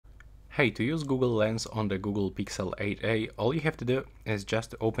Hey, to use Google Lens on the Google Pixel 8a, all you have to do is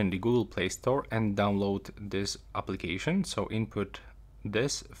just open the Google Play Store and download this application. So input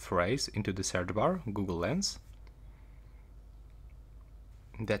this phrase into the search bar, Google Lens.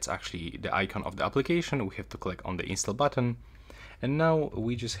 That's actually the icon of the application. We have to click on the install button. And now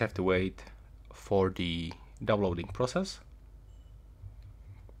we just have to wait for the downloading process.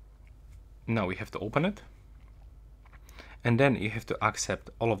 Now we have to open it. And then you have to accept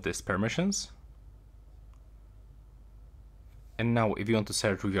all of these permissions. And now if you want to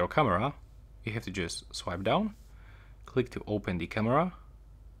search with your camera, you have to just swipe down, click to open the camera,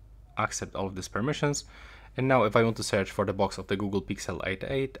 accept all of these permissions. And now if I want to search for the box of the Google Pixel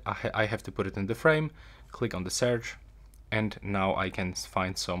 8a, I have to put it in the frame, click on the search, and now I can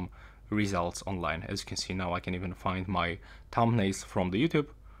find some results online. As you can see, now I can even find my thumbnails from the YouTube.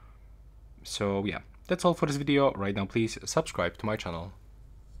 So yeah, that's all for this video. Right now, please subscribe to my channel.